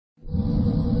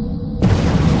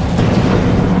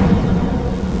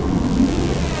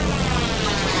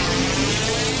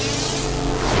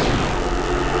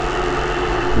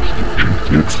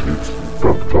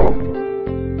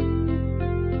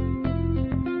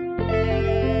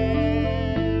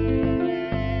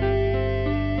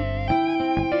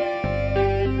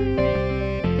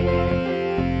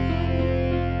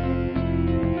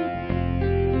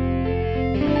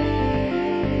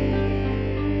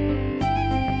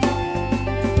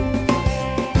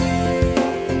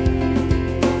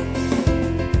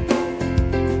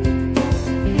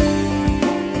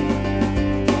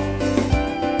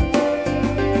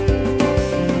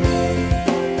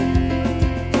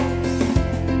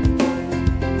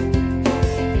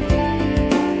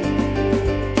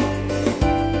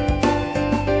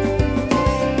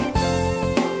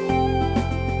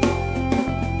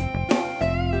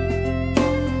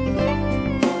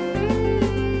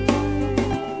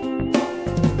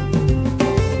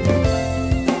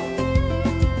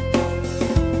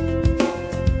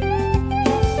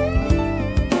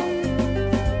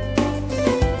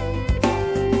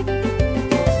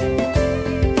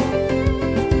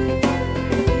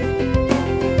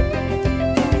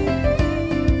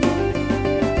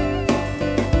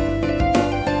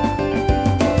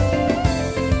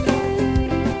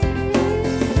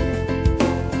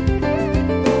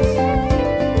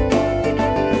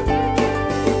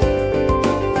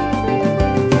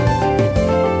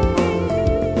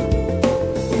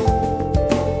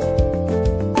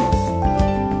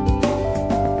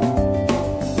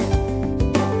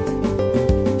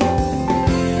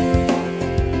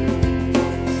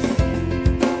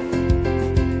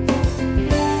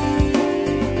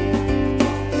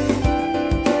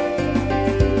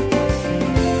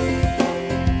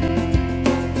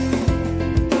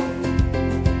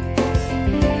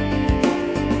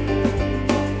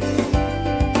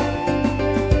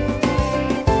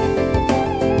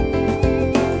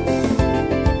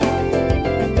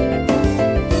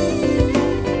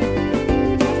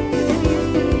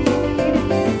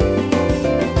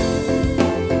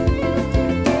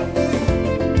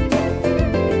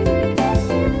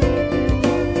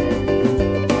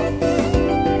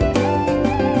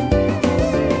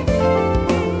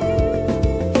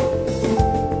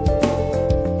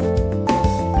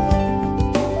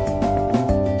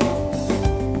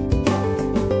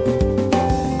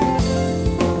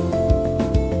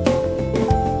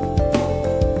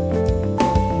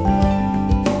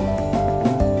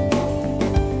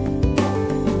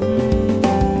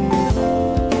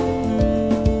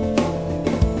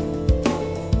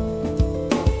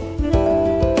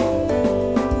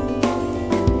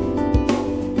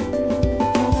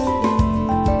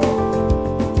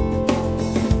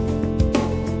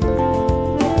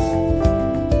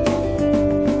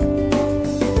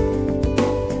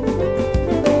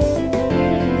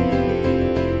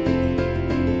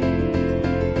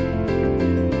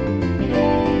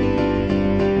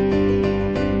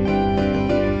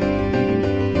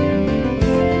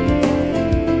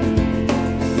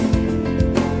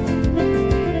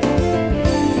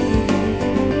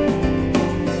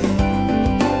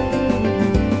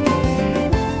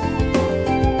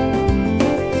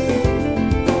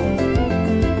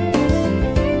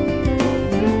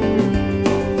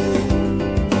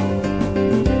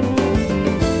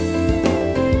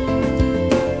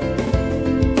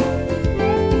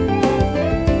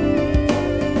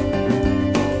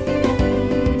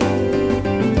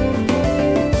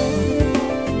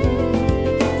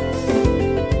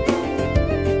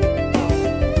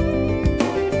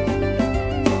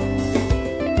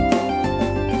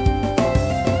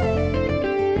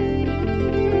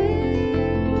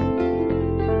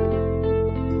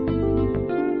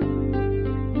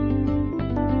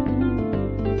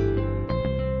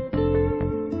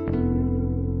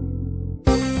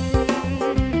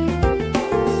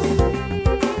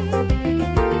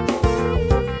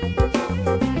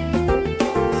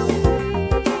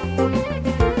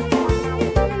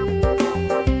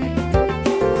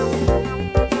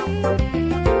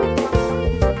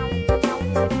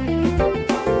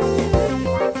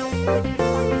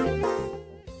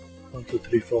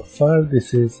number 5.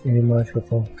 This is a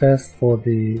microphone test for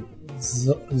the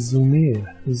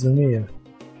ZIUMIER.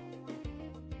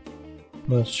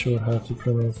 Not sure how to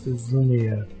pronounce this.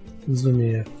 ZIUMIER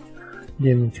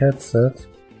gaming headset.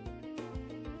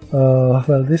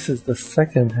 Well, this is the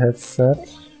second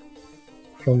headset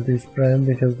from this brand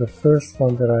because the first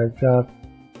one that I got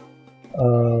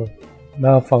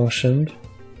malfunctioned.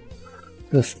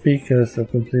 The speakers are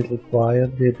completely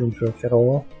quiet, they didn't work at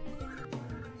all.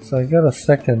 So I got a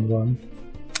second one.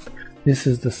 This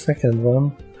is the second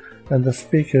one, and the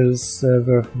speakers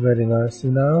work very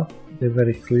nicely now. They're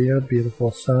very clear,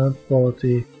 beautiful sound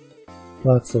quality,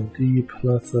 lots of deep,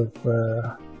 lots of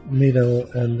middle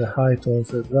and high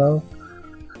tones as well.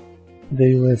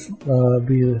 The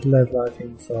USB LED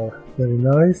lightings are very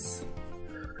nice.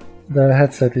 The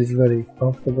headset is very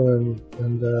comfortable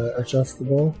and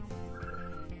adjustable,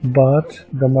 but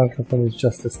the microphone is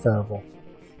just as terrible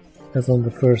as on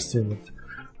the first unit.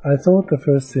 I thought the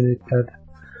first unit had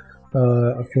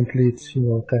a complete,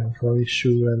 technical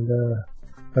issue, and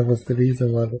that was the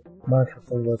reason why the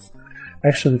microphone was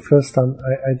actually first time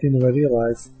I didn't even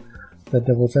realize that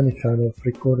there was any kind of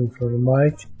recording from the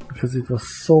mic because it was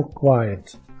so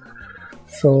quiet.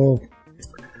 So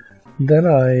then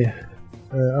I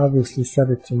obviously set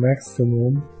it to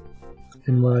maximum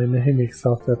in my ZIUMIER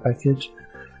software package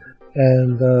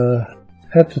and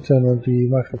had to turn on the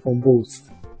microphone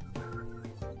boost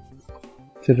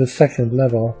to the second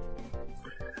level,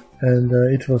 and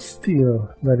it was still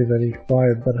very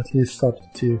quiet, but at least started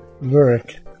to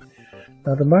work.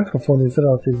 Now the microphone is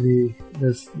relatively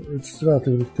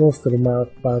close to the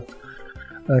mouth, but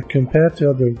compared to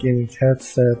other gaming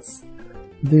headsets,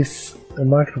 this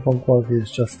microphone quality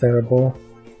is just terrible.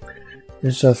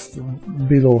 It's just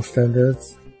below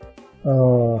standards.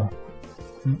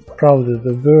 Probably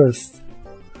the worst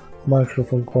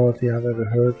microphone quality I've ever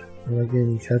heard on a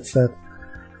gaming headset.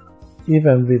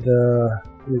 Even with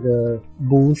a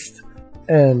boost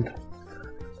and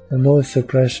a noise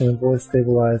suppression and voice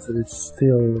stabilizer, it's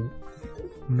still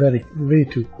way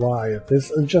too quiet.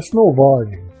 There's just no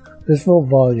volume. There's no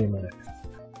volume in it.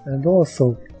 And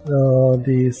also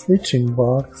the switching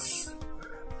box,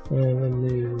 let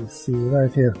me see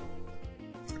right here.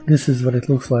 This is what it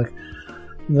looks like.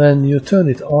 When you turn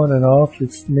it on and off,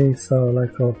 it makes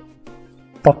like a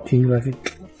popping, like a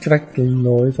crackling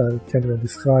noise. I can't even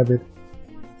describe it.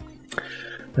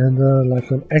 And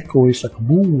like an echoish, like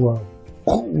boom,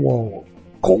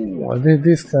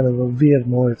 this kind of a weird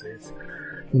noises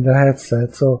in the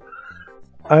headset. So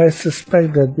I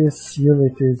suspect that this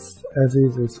unit is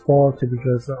faulty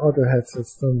because the other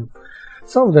headsets don't.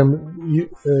 Some of them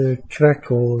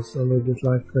crackles a little bit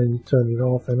like when you turn it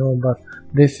off and on, but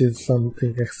this is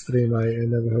something extreme I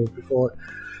never heard before.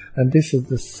 And this is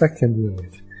the second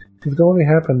unit. If it only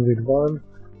happened with one,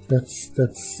 that's a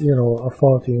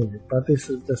faulty unit, but this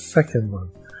is the second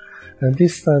one. And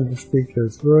this time the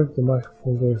speakers work, the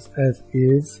microphone works as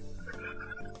is.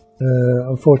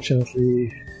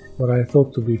 Unfortunately, what I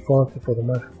thought to be faulty for the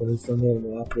microphone is the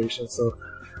normal operation. So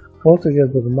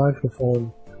altogether, the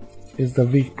microphone is the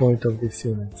weak point of this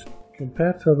unit.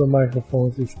 Compared to other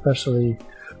microphones, especially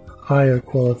higher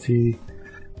quality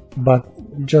but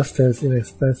just as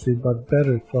inexpensive but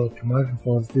better quality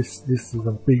microphones, this is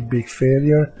a big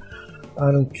failure. I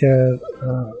don't care,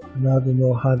 and I don't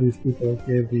know how these people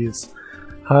gave these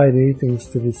high ratings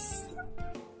to this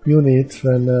unit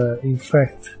when in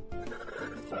fact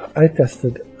I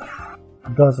tested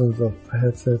dozens of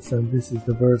headsets and this is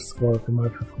the worst quality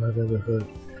microphone I've ever heard.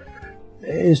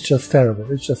 It's just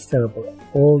terrible. It's just terrible.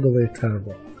 All the way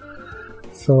terrible.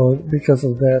 So because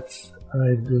of that,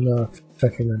 I do not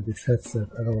recommend this headset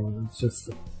at all. It's just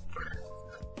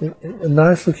a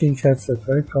nice looking headset,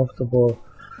 very comfortable,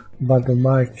 but the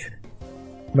mic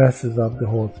messes up the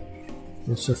whole thing.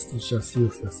 It's just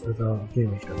useless as a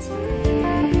gaming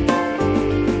headset.